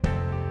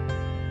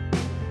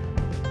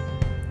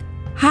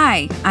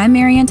Hi, I'm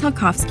Marianne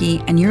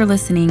Telkowski, and you're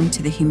listening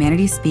to the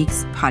Humanity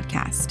Speaks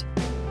podcast.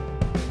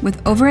 With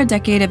over a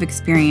decade of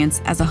experience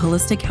as a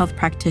holistic health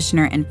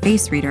practitioner and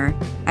face reader,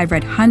 I've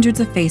read hundreds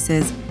of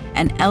faces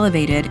and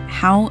elevated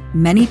how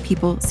many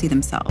people see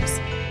themselves.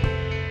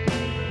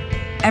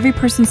 Every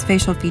person's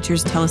facial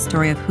features tell a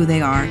story of who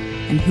they are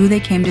and who they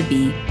came to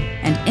be,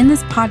 and in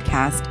this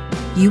podcast,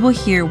 you will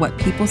hear what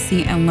people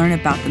see and learn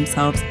about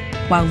themselves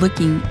while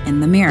looking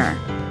in the mirror.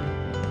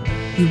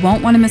 You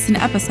won't want to miss an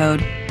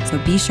episode, so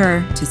be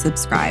sure to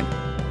subscribe.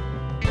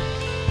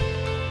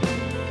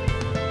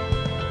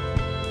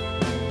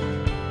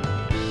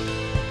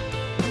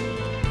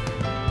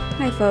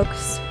 Hi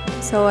folks,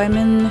 so I'm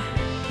in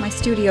my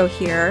studio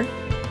here,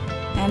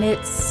 and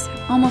it's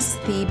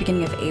almost the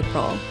beginning of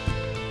April,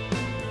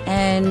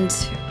 and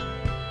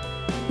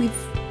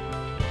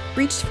we've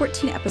reached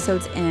 14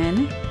 episodes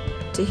in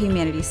to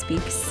Humanity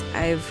Speaks.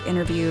 I've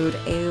interviewed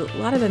a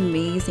lot of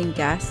amazing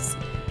guests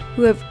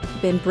who have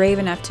been brave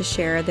enough to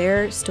share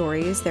their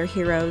stories, their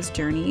heroes'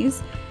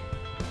 journeys,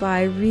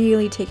 by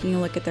really taking a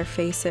look at their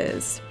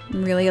faces,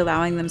 and really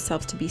allowing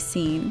themselves to be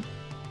seen,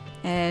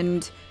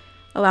 and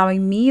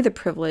allowing me the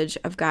privilege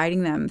of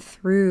guiding them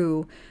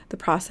through the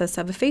process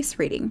of a face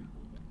reading.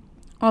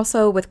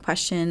 Also with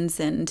questions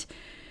and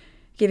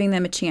giving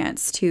them a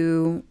chance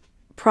to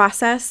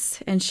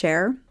process and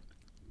share.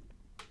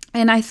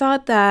 And I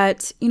thought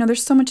that,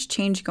 there's so much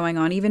change going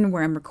on, even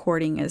where I'm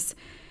recording is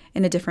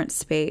in a different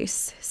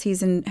space.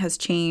 Season has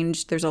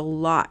changed. There's a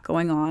lot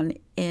going on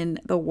in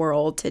the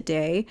world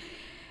today,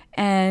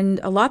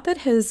 and a lot that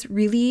has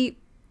really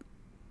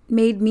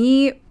made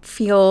me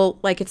feel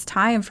like it's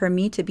time for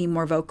me to be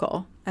more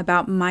vocal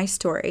about my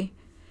story.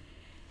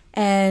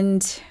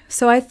 And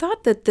so I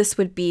thought that this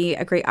would be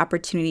a great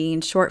opportunity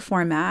in short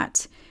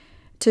format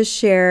to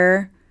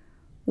share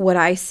what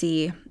I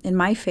see in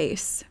my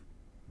face.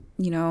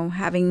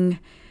 Having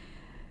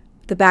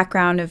the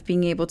background of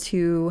being able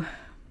to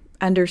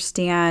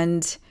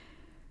understand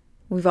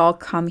we've all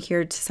come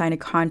here to sign a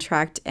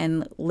contract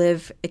and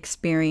live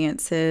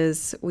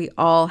experiences. We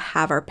all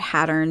have our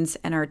patterns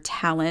and our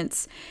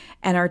talents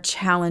and our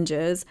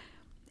challenges,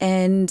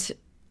 and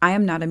I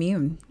am not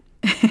immune.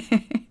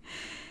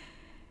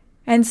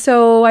 And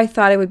so I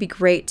thought it would be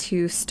great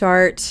to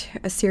start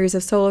a series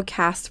of solo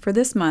casts for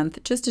this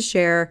month, just to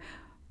share,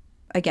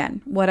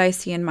 again, what I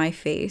see in my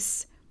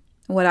face,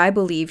 what I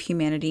believe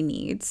humanity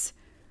needs,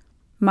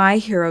 my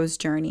hero's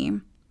journey,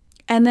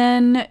 and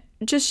then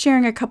just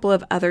sharing a couple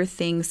of other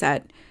things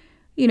that,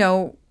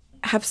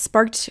 have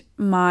sparked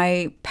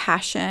my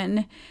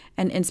passion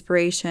and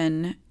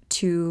inspiration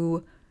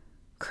to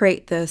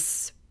create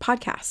this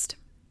podcast.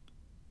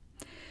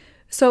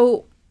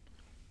 So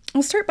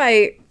I'll start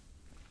by,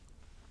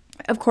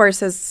 of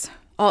course, as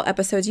all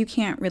episodes, you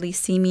can't really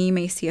see me. You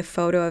may see a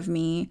photo of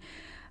me,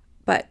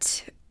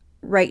 but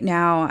right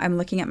now I'm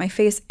looking at my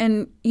face,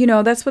 and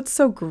that's what's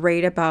so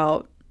great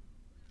about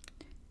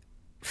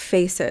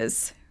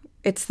faces.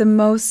 It's the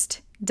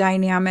most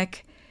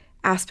dynamic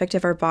aspect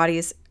of our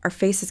bodies. Our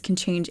faces can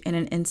change in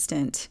an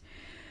instant.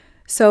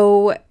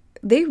 So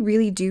they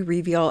really do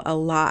reveal a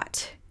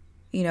lot,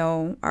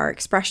 our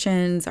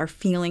expressions, our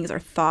feelings, our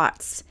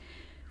thoughts.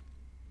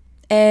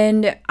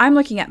 And I'm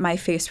looking at my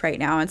face right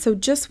now. And so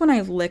just when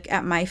I look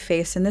at my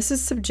face, and this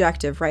is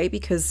subjective, right?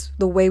 Because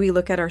the way we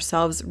look at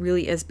ourselves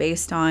really is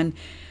based on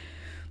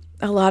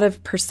a lot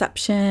of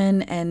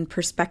perception and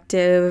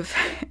perspective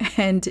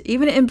and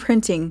even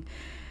imprinting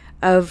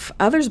of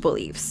others'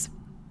 beliefs.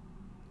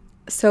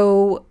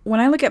 So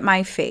when I look at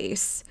my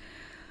face,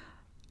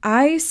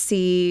 I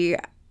see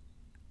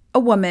a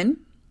woman.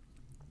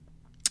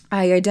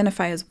 I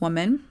identify as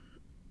woman,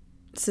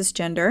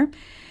 cisgender,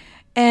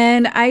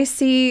 and I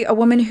see a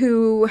woman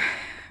who,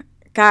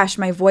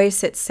 my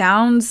voice, it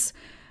sounds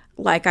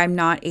like I'm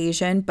not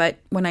Asian, but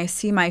when I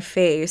see my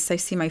face, I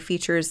see my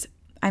features,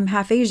 I'm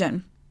half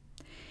Asian.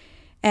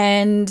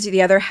 And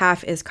the other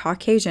half is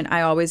Caucasian.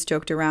 I always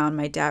joked around.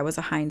 My dad was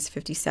a Heinz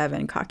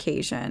 57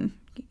 Caucasian.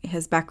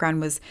 His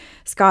background was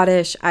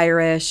Scottish,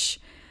 Irish,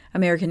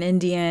 American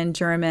Indian,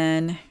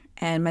 German.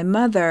 And my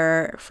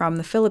mother from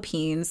the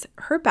Philippines,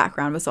 her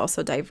background was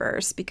also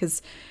diverse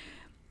because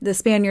the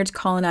Spaniards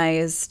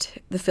colonized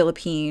the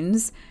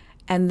Philippines.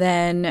 And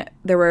then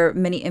there were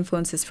many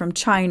influences from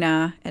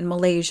China and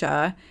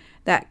Malaysia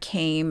that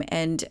came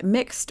and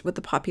mixed with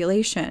the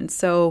population.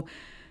 So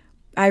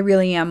I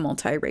really am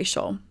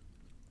multiracial.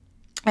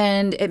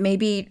 And it may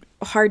be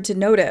hard to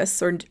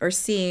notice or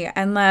see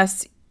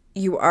unless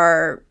you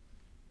are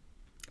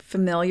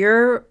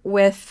familiar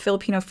with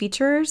Filipino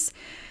features.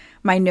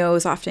 My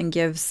nose often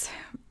gives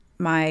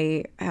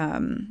my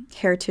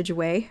heritage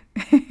away,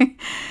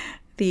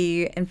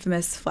 the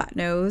infamous flat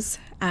nose.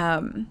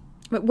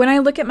 But when I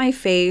look at my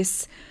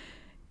face,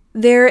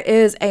 there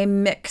is a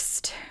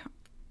mixed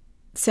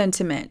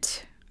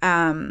sentiment.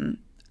 I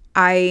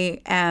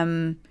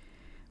am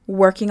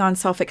working on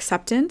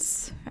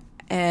self-acceptance,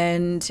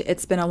 and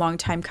it's been a long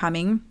time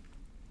coming.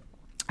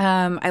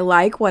 I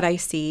like what I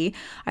see.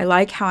 I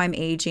like how I'm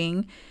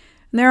aging.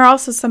 And there are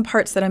also some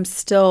parts that I'm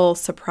still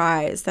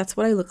surprised. That's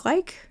what I look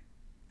like?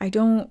 I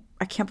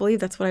can't believe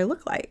that's what I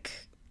look like.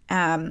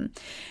 And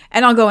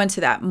I'll go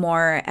into that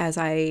more as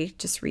I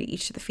just read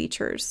each of the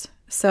features.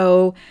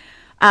 So,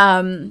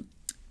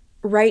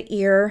 right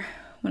ear,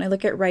 when I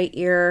look at right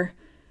ear,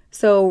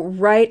 so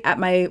right at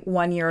my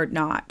 1 year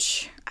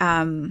notch,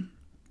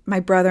 my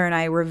brother and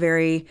I were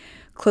very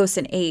close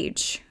in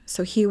age.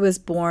 So he was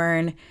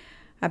born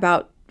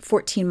about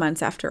 14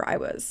 months after I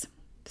was.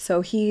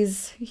 So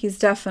he's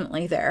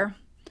definitely there.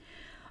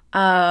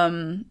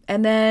 And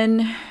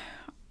then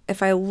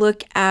if I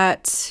look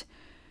at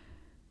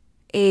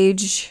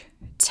age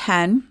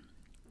 10,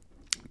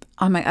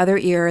 on my other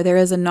ear, there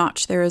is a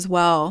notch there as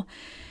well.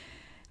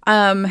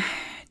 10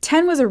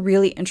 was a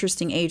really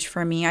interesting age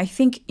for me. I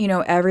think,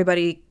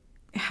 everybody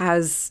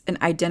has an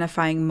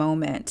identifying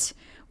moment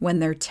when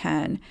they're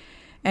 10.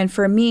 And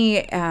for me,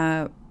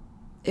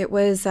 it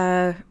was,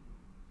 someone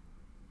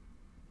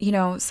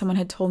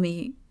had told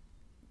me,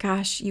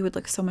 gosh, you would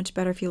look so much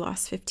better if you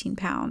lost 15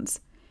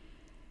 pounds.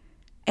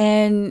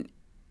 And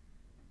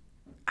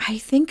I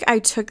think I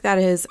took that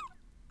as,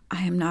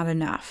 I am not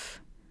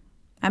enough.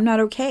 I'm not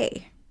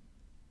okay.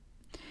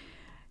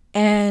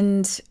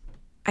 And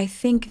I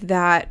think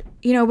that,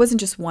 it wasn't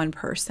just one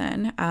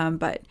person,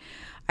 but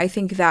I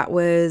think that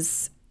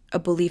was a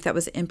belief that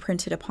was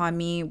imprinted upon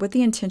me with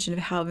the intention of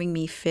having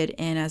me fit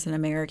in as an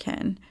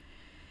American.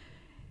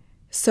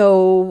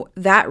 So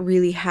that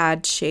really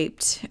has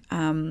shaped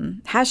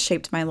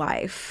my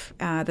life.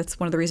 That's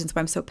one of the reasons why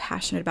I'm so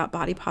passionate about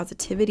body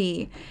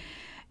positivity.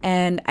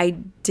 And I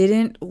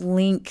didn't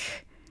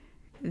link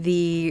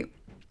the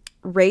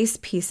race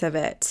piece of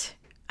it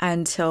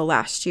until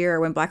last year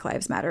when Black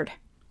Lives Mattered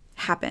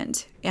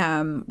happened.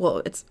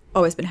 Well, it's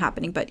always been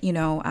happening, but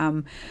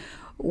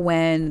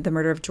when the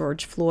murder of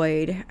George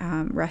Floyd,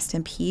 rest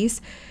in peace,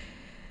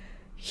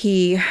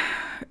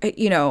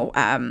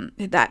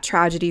 that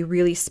tragedy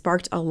really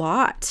sparked a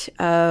lot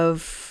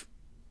of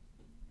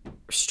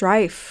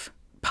strife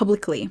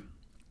publicly.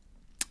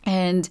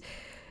 And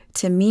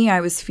to me,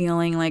 I was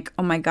feeling like,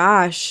 oh my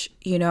gosh,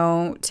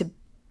 to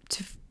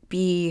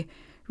be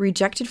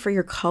rejected for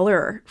your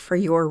color, for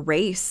your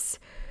race,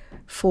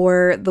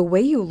 for the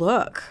way you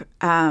look.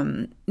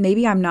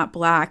 Maybe I'm not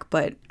Black,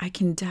 but I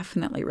can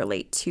definitely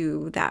relate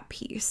to that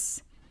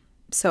piece.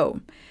 So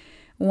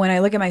when I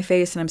look at my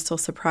face and I'm still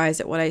surprised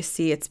at what I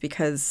see, it's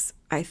because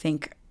I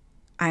think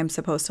I'm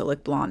supposed to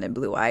look blonde and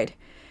blue-eyed.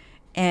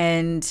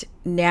 And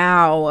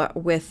now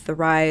with the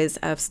rise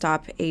of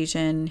Stop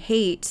Asian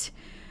Hate,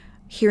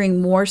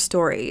 hearing more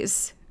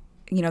stories,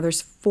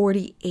 there's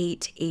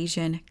 48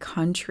 Asian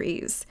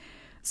countries.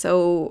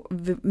 So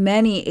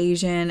many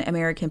Asian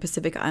American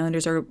Pacific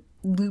Islanders are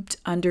looped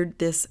under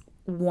this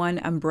one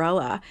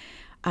umbrella.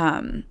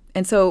 And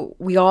so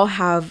we all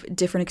have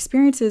different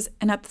experiences.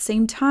 And at the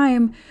same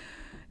time,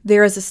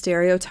 there is a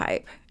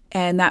stereotype.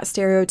 And that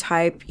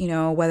stereotype,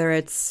 whether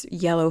it's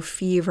yellow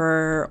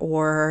fever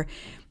or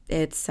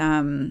it's,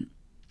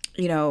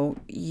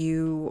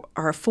 you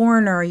are a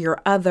foreigner,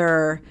 you're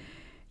other,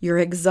 you're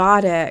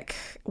exotic,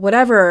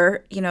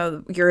 whatever, you're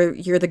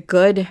the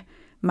good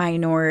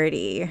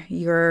minority,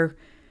 you're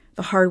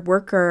the hard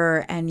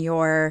worker, and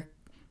you're,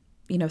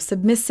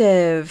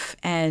 submissive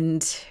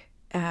and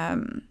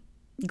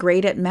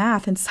great at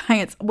math and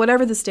science,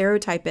 whatever the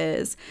stereotype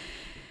is,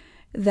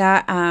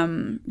 that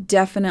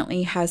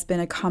definitely has been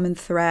a common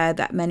thread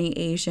that many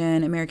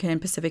Asian American and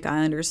Pacific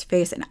Islanders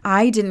face. And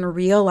I didn't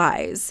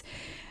realize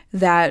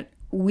that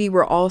we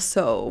were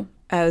also,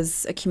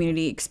 as a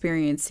community,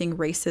 experiencing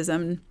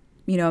racism.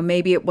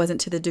 Maybe it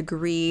wasn't to the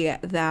degree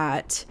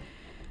that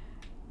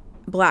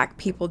Black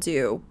people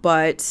do,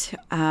 but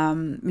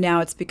now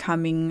it's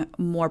becoming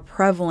more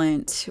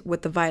prevalent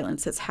with the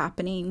violence that's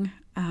happening.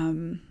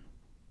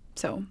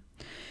 So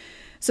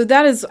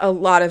that is a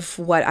lot of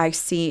what I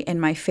see in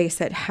my face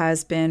that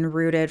has been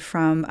rooted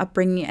from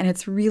upbringing, and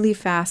it's really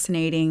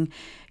fascinating.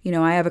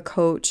 I have a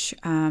coach,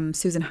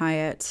 Susan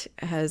Hyatt,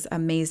 has an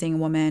amazing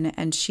woman,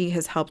 and she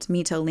has helped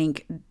me to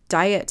link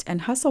diet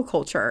and hustle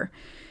culture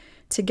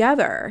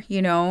together,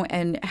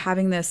 and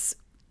having this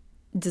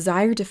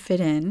desire to fit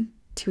in,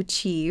 to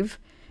achieve,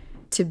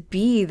 to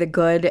be the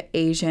good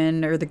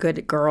Asian or the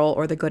good girl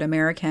or the good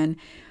American,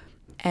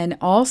 and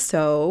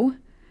also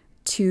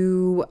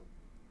to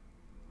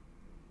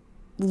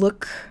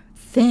look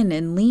thin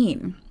and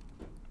lean,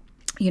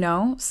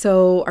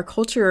 So our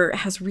culture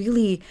has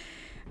really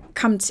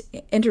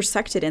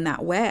intersected in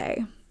that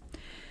way.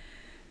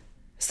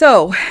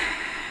 So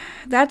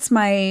that's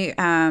my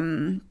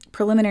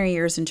preliminary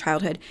years in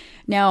childhood.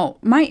 Now,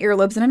 my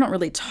earlobes, and I don't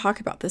really talk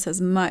about this as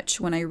much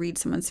when I read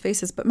someone's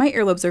faces, but my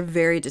earlobes are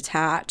very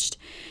detached.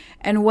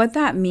 And what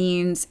that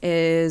means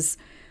is,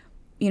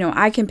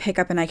 I can pick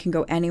up and I can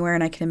go anywhere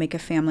and I can make a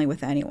family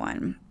with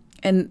anyone.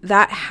 And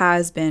that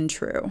has been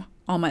true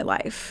all my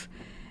life.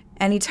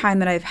 Anytime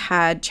that I've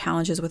had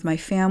challenges with my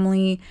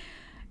family,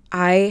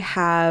 I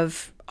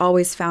have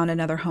always found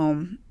another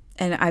home.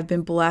 And I've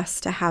been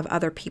blessed to have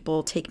other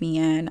people take me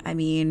in. I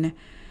mean,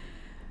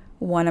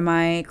 One of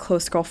my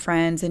close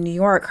girlfriends in New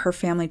York, her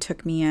family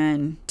took me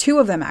in. Two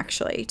of them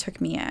actually took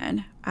me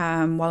in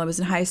while I was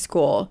in high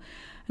school.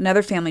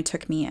 Another family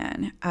took me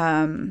in.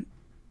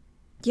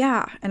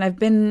 Yeah, and I've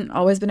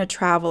always been a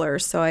traveler,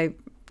 so I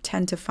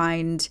tend to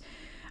find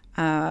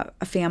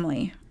a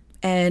family.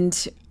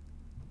 And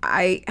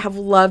I have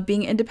loved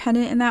being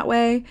independent in that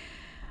way.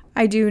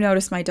 I do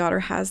notice my daughter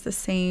has the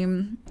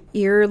same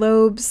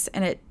earlobes,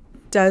 and it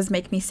does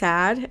make me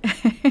sad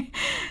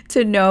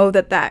to know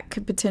that that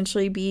could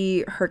potentially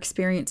be her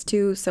experience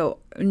too. So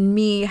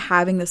me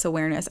having this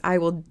awareness, I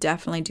will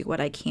definitely do what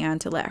I can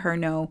to let her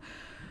know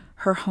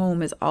her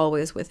home is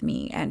always with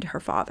me and her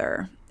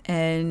father.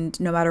 And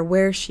no matter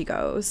where she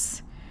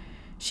goes,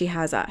 she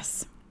has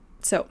us.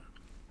 So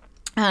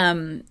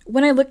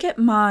when I look at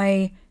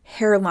my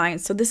hairline,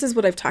 so this is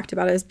what I've talked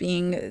about as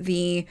being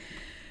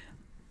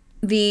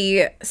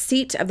the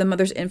seat of the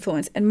mother's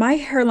influence. And my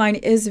hairline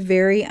is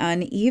very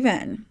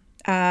uneven.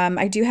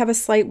 I do have a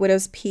slight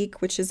widow's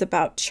peak, which is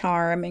about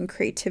charm and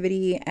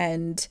creativity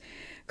and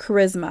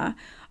charisma.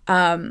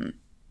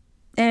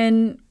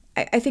 And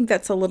I think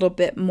that's a little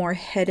bit more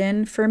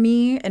hidden for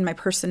me and my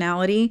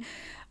personality.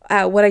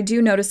 What I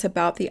do notice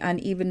about the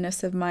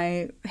unevenness of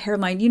my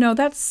hairline,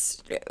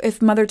 that's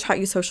if mother taught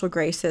you social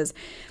graces.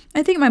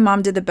 I think my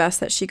mom did the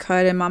best that she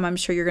could. And Mom, I'm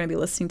sure you're going to be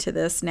listening to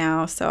this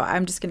now. So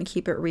I'm just going to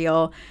keep it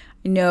real.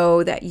 I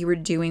know that you were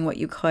doing what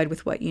you could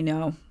with what you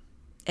know.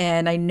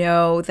 And I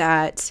know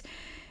that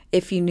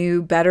if you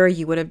knew better,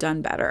 you would have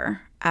done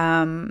better.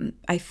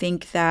 I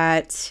think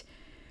that,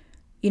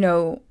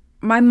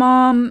 my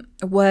mom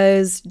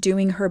was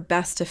doing her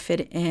best to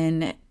fit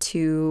in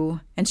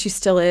and she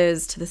still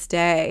is to this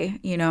day.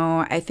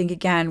 I think,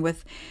 again,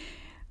 with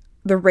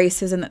the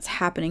racism that's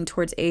happening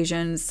towards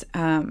Asians,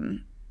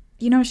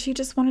 she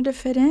just wanted to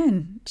fit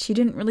in. She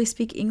didn't really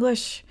speak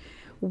English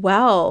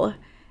well.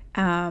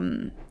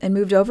 And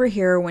moved over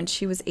here when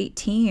she was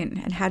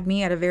 18 and had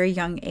me at a very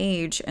young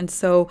age. And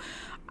so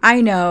I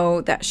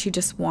know that she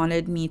just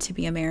wanted me to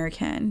be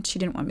American. She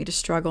didn't want me to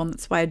struggle. And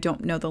that's why I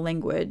don't know the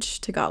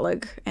language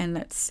Tagalog. And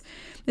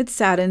it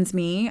saddens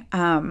me.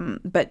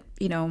 But,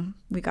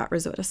 we got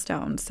Rosetta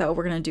Stone. So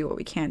we're going to do what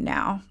we can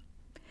now.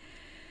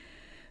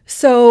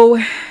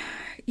 So,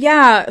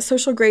 yeah,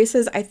 social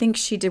graces, I think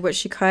she did what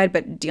she could,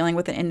 but dealing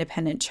with an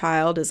independent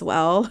child as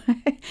well.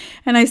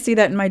 And I see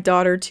that in my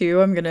daughter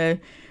too. I'm going to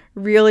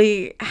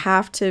really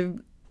have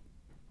to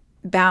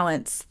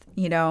balance,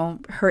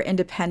 her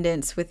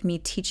independence with me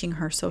teaching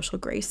her social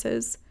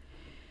graces.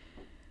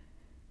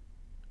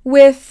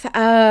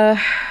 I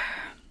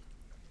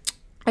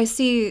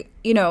see,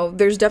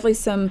 there's definitely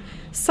some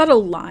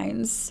subtle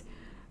lines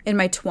in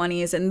my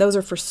 20s, and those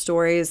are for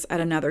stories at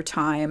another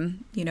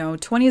time.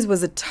 20s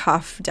was a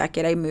tough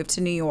decade. I moved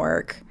to New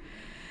York.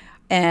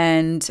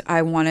 And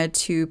I wanted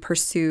to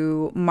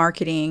pursue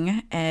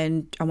marketing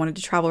and I wanted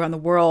to travel around the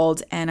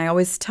world. And I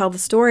always tell the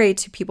story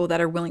to people that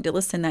are willing to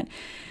listen that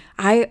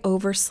I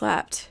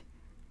overslept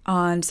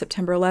on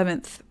September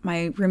 11th.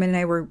 My roommate and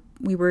I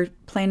we were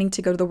planning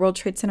to go to the World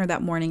Trade Center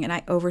that morning, and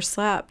I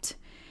overslept.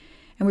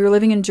 And we were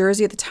living in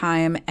Jersey at the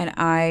time, and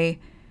I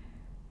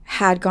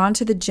had gone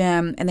to the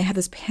gym, and they had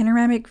this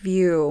panoramic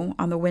view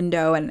on the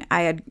window, and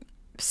I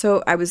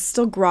was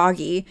still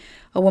groggy.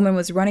 A woman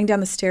was running down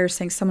the stairs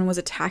saying someone was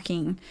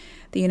attacking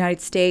the United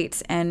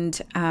States.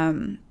 And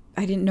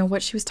I didn't know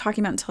what she was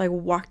talking about until I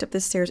walked up the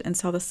stairs and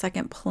saw the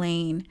second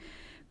plane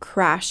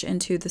crash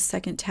into the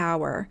second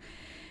tower.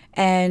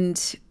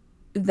 And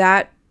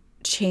that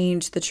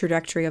changed the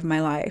trajectory of my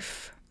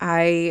life.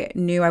 I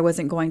knew I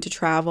wasn't going to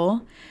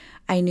travel.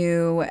 I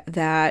knew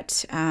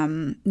that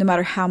no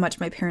matter how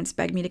much my parents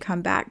begged me to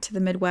come back to the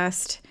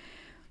Midwest,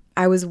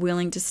 I was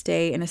willing to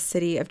stay in a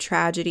city of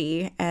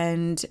tragedy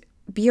and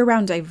be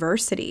around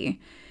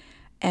diversity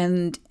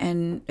and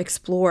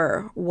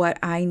explore what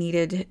I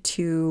needed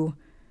to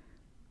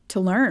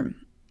learn.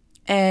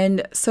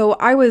 And so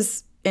I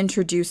was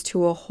introduced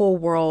to a whole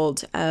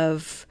world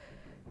of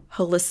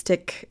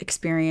holistic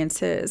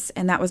experiences,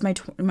 and that was my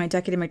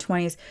decade in my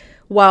 20s,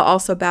 while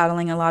also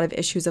battling a lot of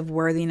issues of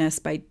worthiness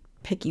by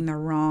picking the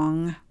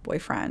wrong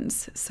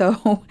boyfriends.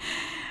 So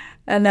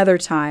another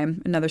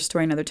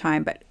story, another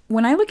time. But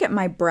when I look at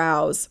my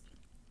brows,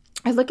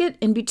 I look at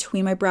in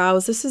between my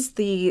brows. This is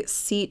the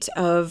seat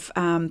of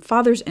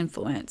father's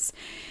influence.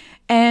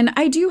 And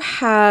I do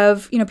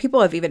have,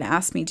 people have even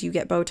asked me, do you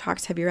get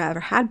Botox? Have you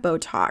ever had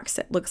Botox?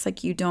 It looks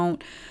like you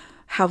don't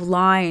have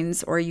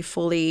lines, or you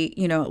fully,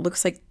 it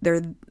looks like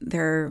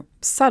they're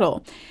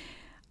subtle.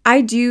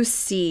 I do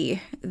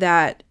see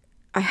that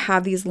I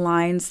have these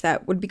lines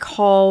that would be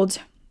called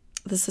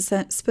the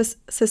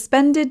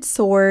suspended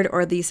sword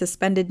or the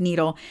suspended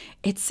needle.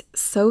 It's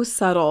so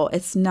subtle.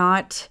 It's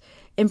not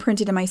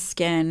imprinted in my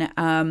skin.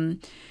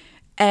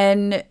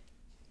 And,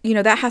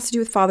 that has to do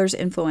with father's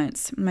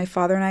influence. My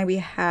father and I, we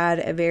had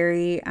a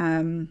very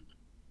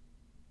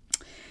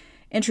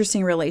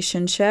interesting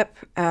relationship.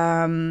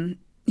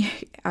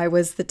 I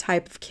was the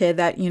type of kid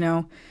that,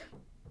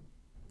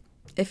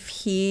 if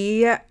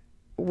he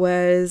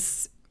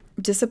was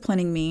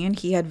disciplining me, and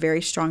he had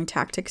very strong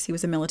tactics. He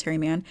was a military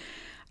man.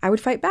 I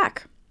would fight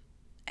back.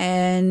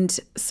 And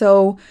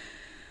so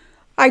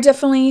I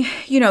definitely,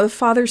 the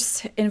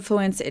father's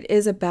influence, it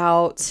is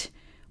about,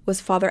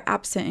 was father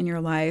absent in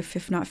your life?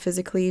 If not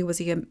physically, was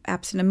he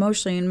absent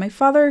emotionally? And my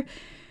father,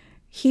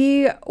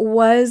 he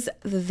was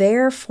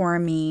there for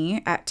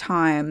me at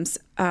times.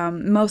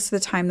 Most of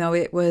the time, though,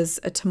 it was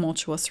a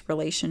tumultuous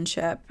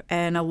relationship.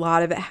 And a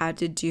lot of it had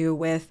to do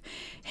with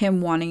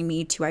him wanting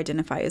me to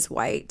identify as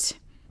white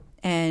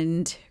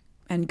and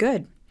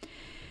good.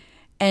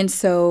 And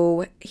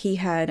so he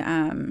had,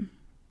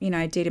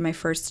 I dated my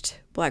first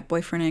Black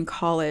boyfriend in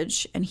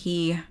college, and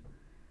he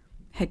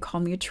had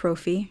called me a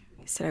trophy.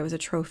 He said I was a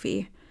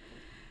trophy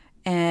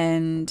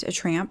and a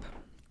tramp.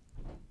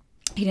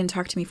 He didn't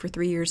talk to me for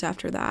 3 years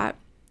after that.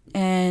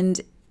 And,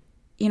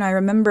 I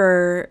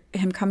remember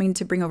him coming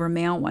to bring over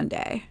mail one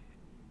day.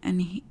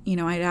 And,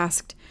 I'd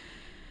asked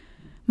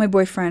my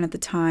boyfriend at the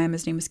time,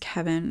 his name was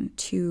Kevin,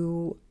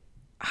 to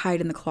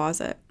hide in the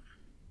closet.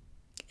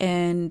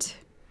 And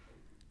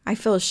I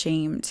feel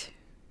ashamed.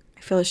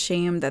 I feel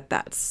ashamed that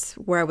that's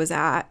where I was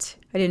at.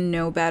 I didn't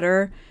know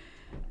better.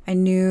 I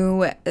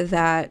knew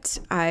that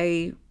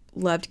I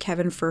loved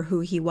Kevin for who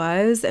he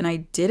was, and I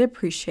did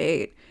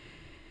appreciate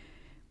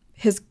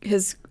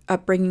his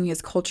upbringing,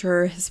 his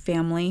culture, his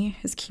family,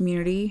 his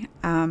community.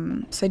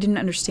 So I didn't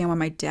understand why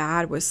my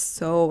dad was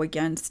so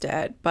against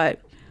it,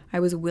 but I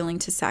was willing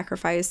to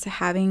sacrifice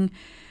having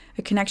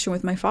a connection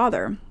with my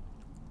father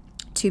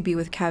to be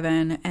with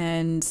Kevin,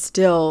 and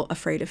still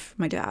afraid of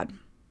my dad.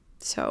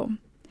 So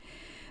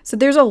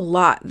there's a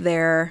lot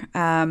there,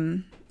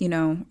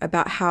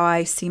 about how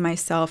I see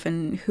myself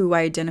and who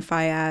I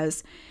identify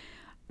as.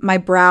 My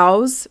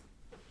brows,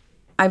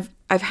 I've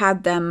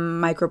had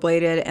them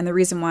microbladed, and the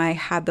reason why I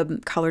had them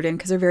colored in,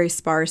 because they're very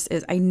sparse,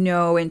 is I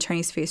know in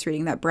Chinese face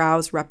reading that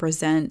brows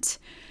represent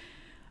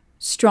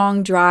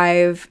strong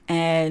drive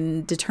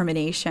and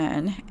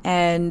determination.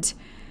 And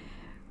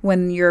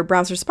when your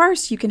brows are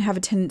sparse, you can have a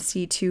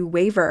tendency to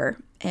waver.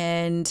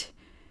 And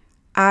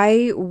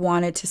I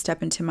wanted to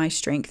step into my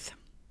strength.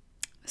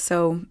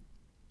 So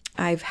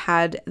I've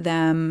had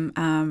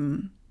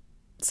them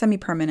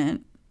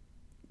semi-permanent,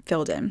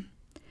 filled in.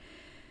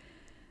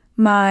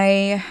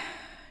 My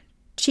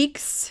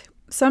cheeks,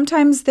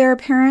 sometimes they're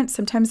apparent,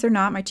 sometimes they're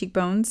not, my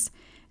cheekbones.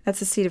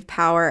 That's a seat of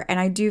power. And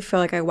I do feel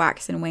like I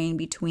wax and wane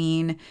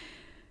between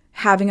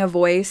having a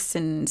voice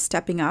and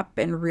stepping up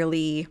and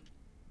really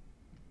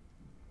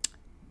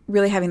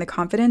having the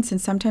confidence,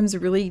 and sometimes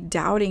really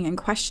doubting and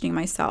questioning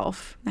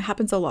myself. That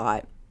happens a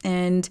lot.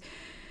 And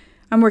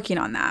I'm working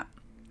on that.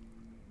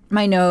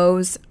 My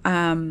nose,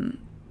 I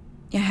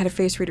had a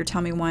face reader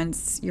tell me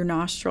once, your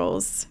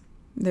nostrils,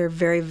 they're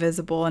very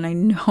visible. And I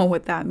know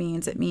what that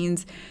means. It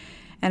means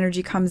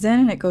energy comes in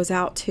and it goes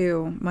out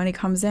too. Money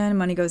comes in,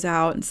 money goes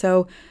out. And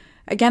so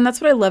again,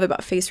 that's what I love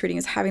about face reading,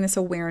 is having this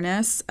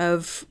awareness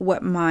of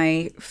what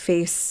my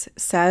face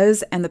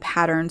says and the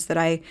patterns that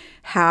I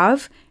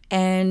have,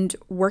 and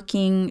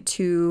working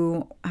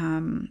to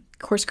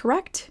course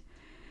correct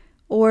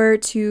or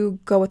to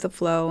go with the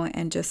flow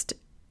and just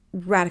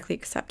radically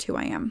accept who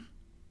I am.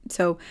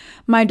 So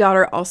my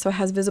daughter also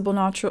has visible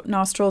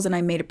nostrils, and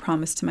I made a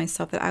promise to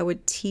myself that I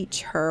would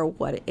teach her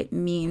what it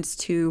means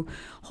to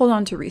hold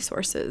on to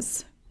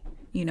resources.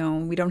 We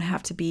don't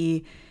have to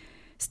be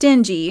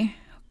stingy,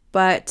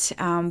 but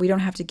we don't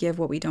have to give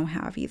what we don't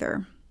have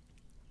either.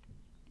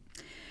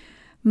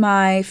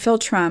 My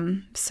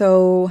philtrum.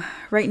 So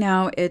right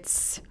now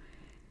it's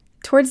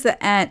towards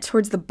the end,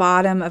 towards the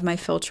bottom of my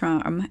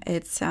philtrum.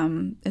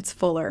 It's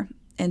fuller.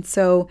 And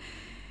so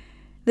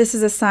this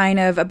is a sign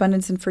of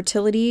abundance and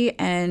fertility,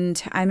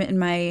 and I'm in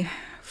my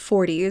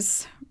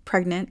 40s,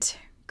 pregnant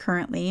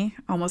currently,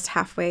 almost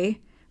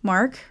halfway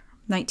mark,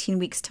 19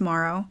 weeks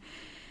tomorrow.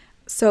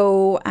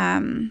 So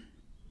I'm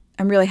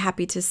really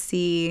happy to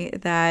see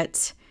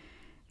that,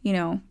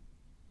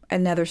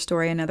 another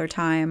story, another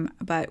time,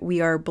 but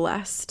we are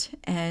blessed,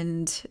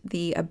 and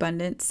the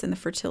abundance and the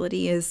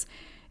fertility is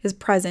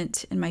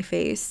present in my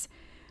face.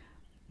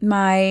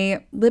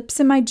 My lips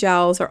and my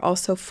jowls are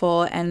also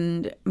full,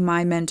 and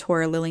my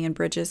mentor, Lillian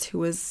Bridges,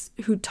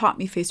 who taught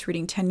me face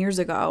reading 10 years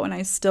ago, and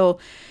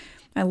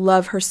I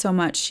love her so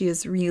much. She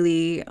is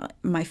really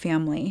my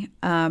family.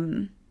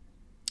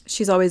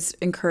 She's always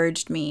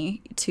encouraged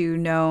me to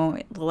know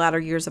the latter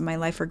years of my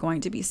life are going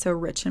to be so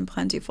rich and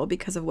plentiful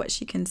because of what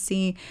she can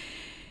see,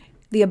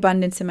 the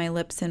abundance in my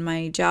lips and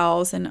my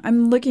jowls. And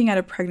I'm looking at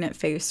a pregnant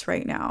face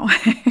right now.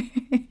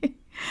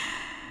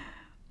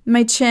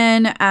 My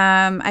chin,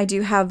 I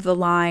do have the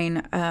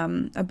line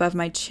above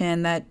my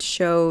chin that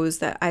shows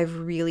that I've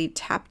really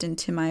tapped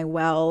into my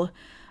well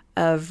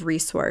of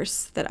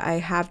resource that I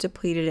have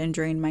depleted and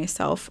drained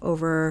myself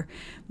over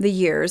the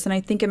years. And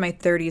I think in my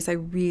 30s, I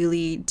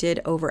really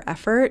did over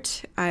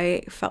effort.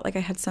 I felt like I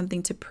had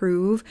something to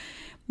prove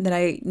that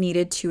I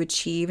needed to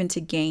achieve and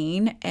to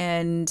gain.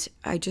 And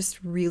I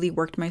just really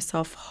worked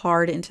myself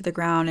hard into the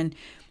ground and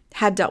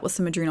had dealt with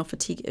some adrenal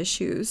fatigue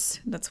issues.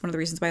 That's one of the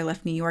reasons why I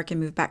left New York and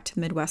moved back to the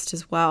Midwest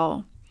as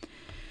well.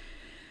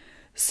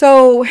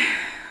 So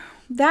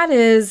that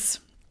is,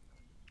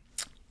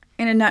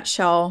 in a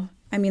nutshell,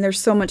 I mean, there's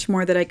so much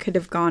more that I could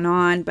have gone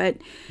on, but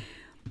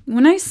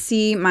when I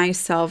see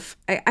myself,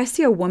 I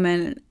see a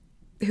woman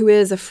who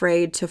is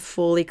afraid to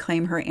fully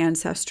claim her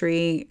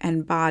ancestry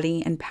and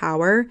body and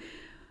power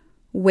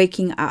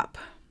waking up.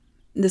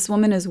 This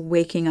woman is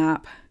waking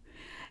up.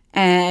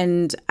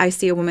 And I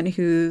see a woman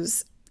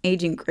who's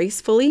aging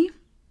gracefully.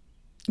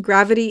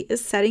 Gravity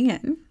is setting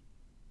in.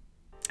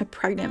 A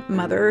pregnant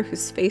mother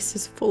whose face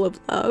is full of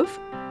love,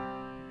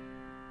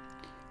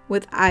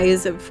 with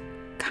eyes of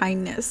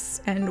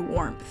kindness and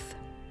warmth,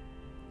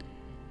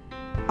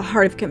 a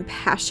heart of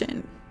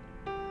compassion,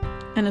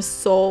 and a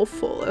soul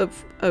full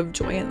of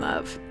joy and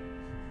love.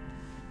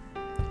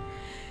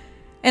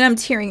 And I'm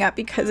tearing up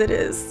because it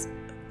is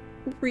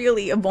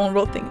really a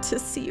vulnerable thing to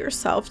see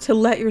yourself, to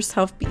let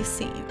yourself be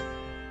seen.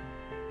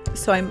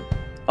 So I'm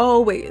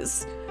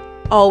always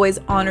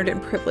honored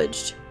and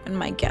privileged when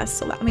my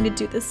guests allow me to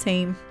do the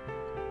same.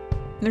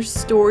 There's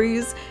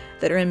stories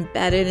that are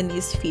embedded in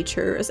these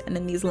features and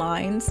in these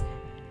lines,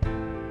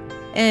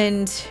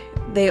 and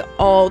they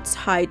all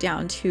tie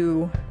down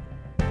to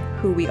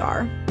who we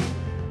are.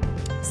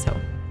 So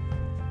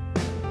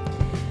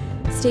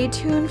stay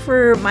tuned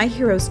for my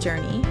hero's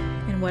journey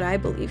and what I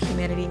believe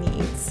humanity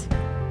needs,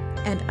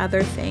 and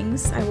other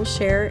things I will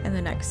share in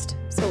the next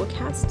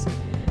Solocast.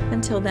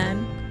 Until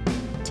then,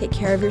 take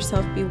care of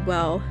yourself, be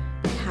well,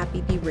 be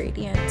happy, be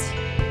radiant,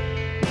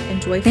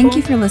 and joyful. Thank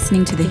you for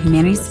listening to the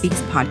Humanity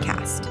Speaks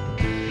podcast.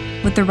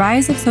 With the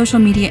rise of social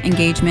media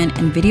engagement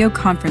and video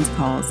conference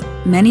calls,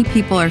 many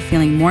people are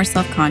feeling more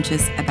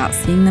self-conscious about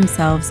seeing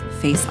themselves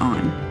face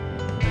on.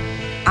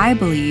 I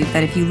believe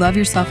that if you love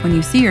yourself when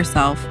you see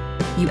yourself,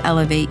 you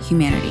elevate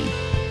humanity,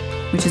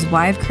 which is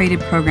why I've created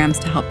programs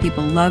to help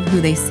people love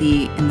who they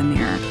see in the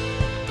mirror.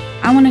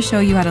 I want to show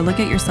you how to look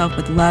at yourself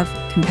with love,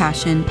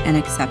 compassion, and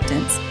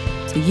acceptance,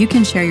 so you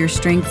can share your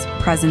strengths,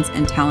 presence,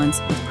 and talents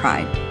with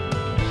pride.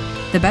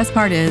 The best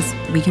part is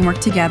we can work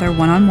together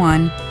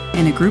one-on-one,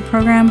 in a group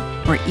program,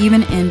 or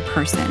even in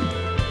person.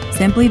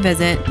 Simply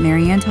visit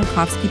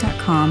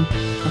mariannetelkofsky.com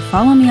or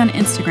follow me on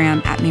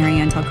Instagram at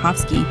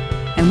mariannetelkofsky,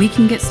 and we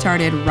can get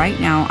started right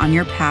now on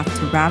your path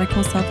to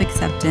radical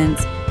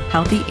self-acceptance,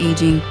 healthy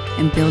aging,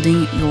 and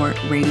building your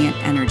radiant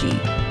energy.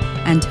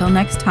 Until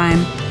next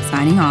time,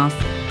 signing off,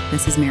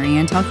 this is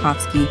Marianne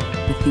Telkofsky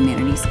with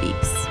Humanity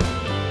Speaks.